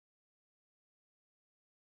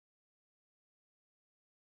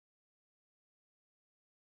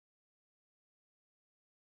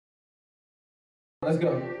Let's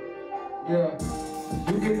go. Yeah.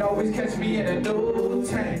 You can always catch me in a new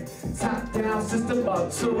tank. Top down system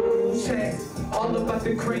of 2 chains. All about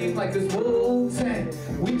the cream like it's Wu-Tang.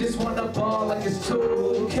 We just wanna ball like it's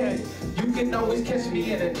 2K. You can always catch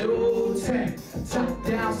me in a new tank. Top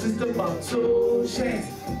down system of 2 chains.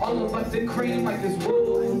 All about the cream like it's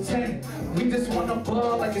Wu-Tang. We just wanna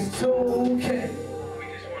ball like it's 2K.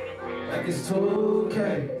 Like it's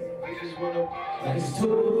 2K. We just wanna like it's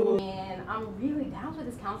 2K. I'm really down for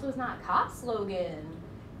this council is not cop slogan.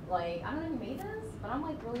 Like, I don't know who made this, but I'm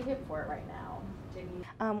like really hip for it right now.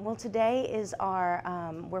 Well, today is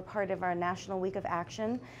we're part of our National Week of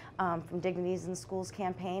Action from Dignities in Schools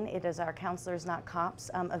campaign. It is our Counselors Not Cops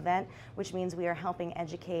event, which means we are helping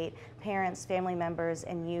educate parents, family members,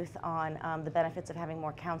 and youth on the benefits of having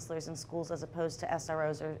more counselors in schools as opposed to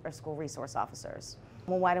SROs or school resource officers.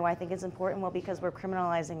 Well, why do I think it's important? Well, because we're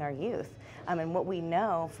criminalizing our youth. And what we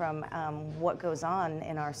know from what goes on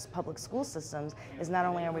in our public school systems is not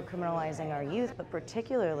only are we criminalizing our youth, but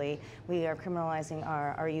particularly we are criminalizing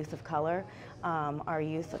our youth of color, our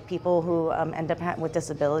youth of people who end up with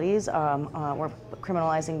disabilities. We're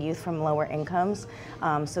criminalizing youth from lower incomes.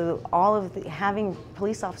 So all of having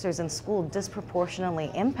police officers in school disproportionately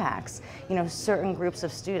impacts, certain groups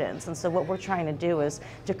of students. And so what we're trying to do is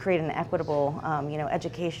to create an equitable,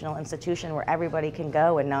 educational institution where everybody can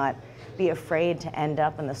go and not be afraid to end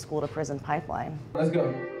up in the school to prison pipeline. Let's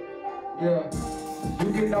go. Yeah.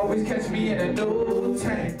 You can always catch me in a new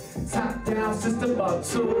tank. Top down system of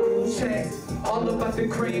 2 chains. All about the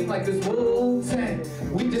cream like it's Wu-Tang.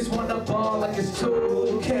 We just wanna ball like it's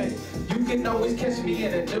 2K. You can always catch me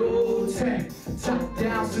in a new tank. Top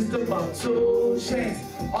down system of 2 chains.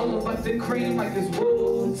 All about the cream like it's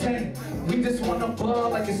Wu-Tang. We just wanna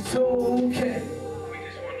ball like it's 2K.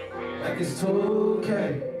 Like it's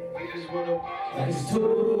 2K. We just wanna like it's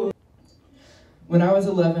 2K. When I was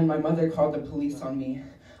 11, my mother called the police on me.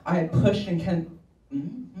 I had pushed and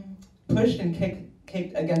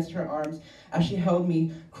kicked against her arms as she held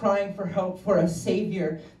me, crying for help, for a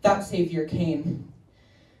savior. That savior came.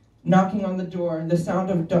 Knocking on the door, the sound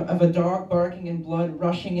of a dog barking and blood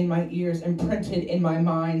rushing in my ears, imprinted in my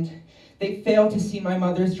mind. They failed to see my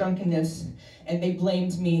mother's drunkenness, and they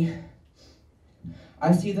blamed me.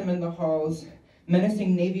 I see them in the halls,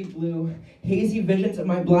 menacing navy blue, hazy visions of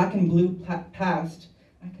my black and blue past.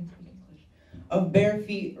 I can speak English. Of bare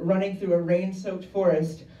feet running through a rain-soaked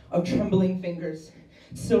forest, of trembling fingers,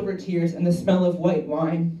 silver tears, and the smell of white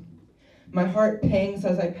wine. My heart pangs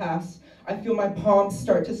as I pass. I feel my palms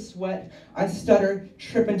start to sweat. I stutter,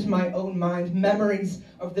 trip into my own mind. Memories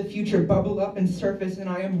of the future bubble up and surface, and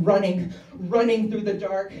I am running through the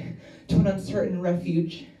dark to an uncertain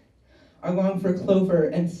refuge. I long for clover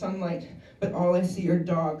and sunlight, but all I see are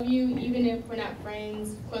dogs. You, even if we're not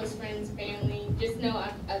friends, close friends, family, just know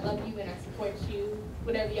I love you and I support you.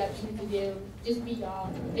 Whatever y'all choose to do, just be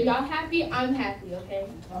y'all. If y'all happy, I'm happy, okay?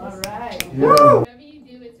 All right. Yeah. Whatever you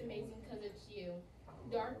do, it's amazing because it's you.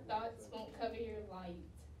 Dark thoughts won't cover your light.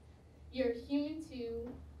 You're human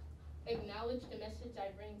too. Acknowledge the message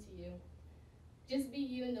I bring to you. Just be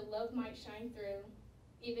you and the love might shine through.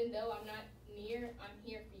 Even though I'm not near, I'm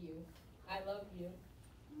here for you. I love you.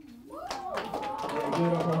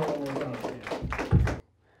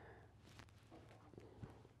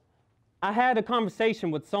 I had a conversation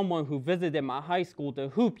with someone who visited my high school to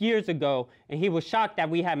hoop years ago, and he was shocked that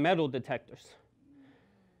we had metal detectors.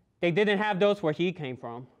 They didn't have those where he came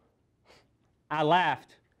from. I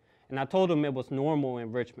laughed, and I told him it was normal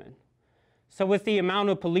in Richmond. So it's the amount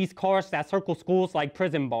of police cars that circle schools like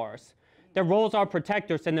prison bars. Their roles are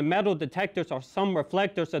protectors, and the metal detectors are some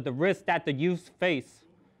reflectors of the risks that the youth face.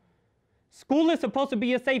 School is supposed to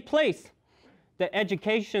be a safe place. The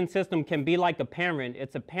education system can be like a parent.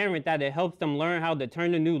 It's a parent that it helps them learn how to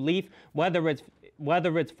turn a new leaf, whether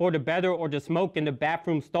it's for the better or to smoke in the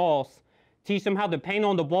bathroom stalls. Teach them how to paint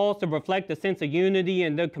on the walls to reflect a sense of unity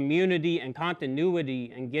in the community and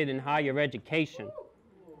continuity and get in higher education.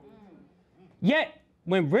 Yet,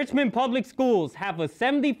 when Richmond public schools have a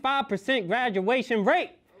 75% graduation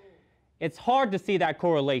rate, it's hard to see that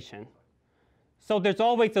correlation. So there's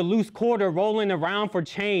always a loose quarter rolling around for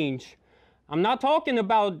change. I'm not talking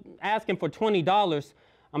about asking for $20.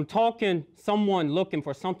 I'm talking someone looking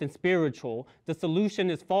for something spiritual. The solution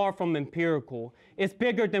is far from empirical. It's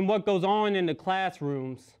bigger than what goes on in the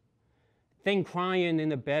classrooms. Think crying in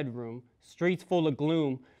the bedroom, streets full of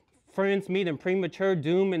gloom, friends meeting premature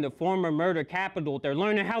doom in the former murder capital. They're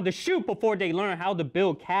learning how to shoot before they learn how to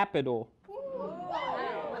build capital.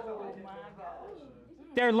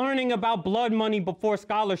 They're learning about blood money before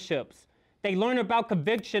scholarships. They learn about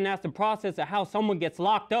conviction as the process of how someone gets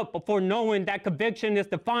locked up before knowing that conviction is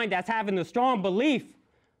defined as having a strong belief.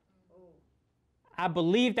 I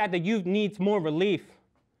believe that the youth needs more relief.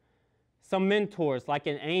 Some mentors, like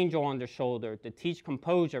an angel on their shoulder, to teach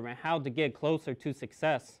composure and how to get closer to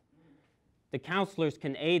success. The counselors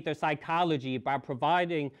can aid their psychology by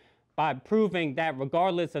proving that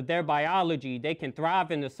regardless of their biology, they can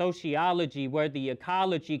thrive in a sociology where the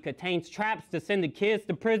ecology contains traps to send the kids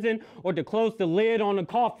to prison or to close the lid on a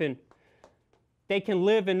coffin. They can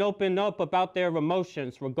live and open up about their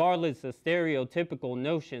emotions regardless of stereotypical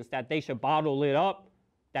notions that they should bottle it up,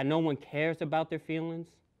 that no one cares about their feelings.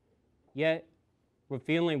 Yet,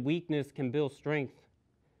 revealing weakness can build strength.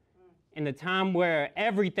 In a time where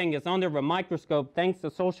everything is under a microscope, thanks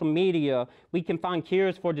to social media, we can find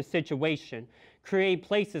cures for the situation, create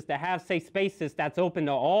places that have safe spaces that's open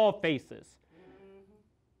to all faces,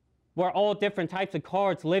 where all different types of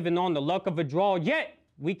cards living on the luck of a draw, yet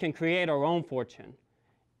we can create our own fortune,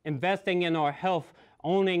 investing in our health,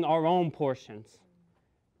 owning our own portions.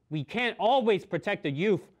 We can't always protect the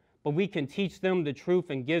youth, but we can teach them the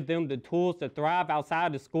truth and give them the tools to thrive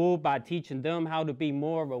outside of school by teaching them how to be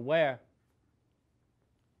more aware.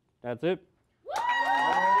 That's it.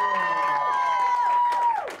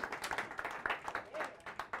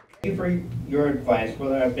 Thank you for your advice,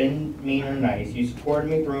 whether I've been mean or nice. You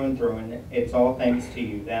supported me through and through, and it's all thanks to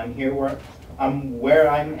you that I'm here where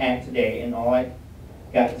I'm at today, and all I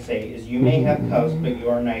got to say is you may have cussed, but you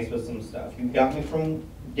are nice with some stuff. You got me from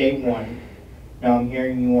day one. Now I'm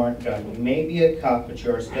hearing you aren't done. You may be a cup, but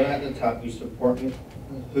you are still at the top. You support me,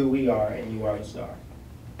 who we are, and you are a star.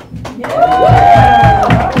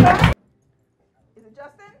 Yeah. Is it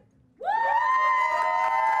Justin?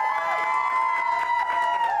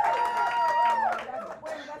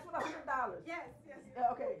 That's $100. Yes, yes.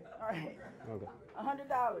 Yeah, okay, all right. Okay. $100.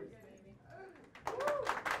 $100.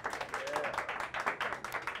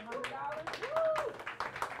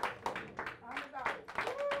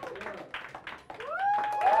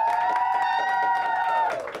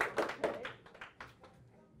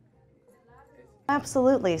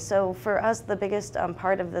 Absolutely. So for us, the biggest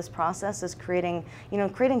part of this process is creating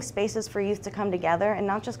spaces for youth to come together, and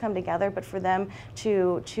not just come together, but for them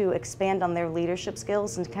to expand on their leadership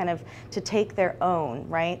skills and kind of to take their own,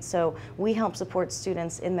 right? So we help support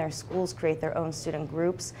students in their schools create their own student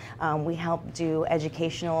groups. We help do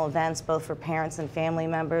educational events, both for parents and family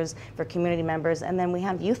members, for community members, and then we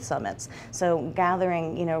have youth summits. So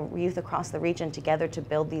gathering, youth across the region together to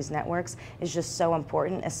build these networks is just so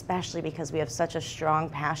important, especially because we have such a strong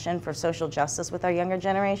passion for social justice with our younger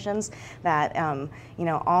generations that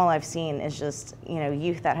all I've seen is just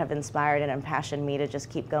youth that have inspired and impassioned me to just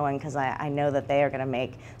keep going, because I know that they are going to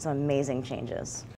make some amazing changes.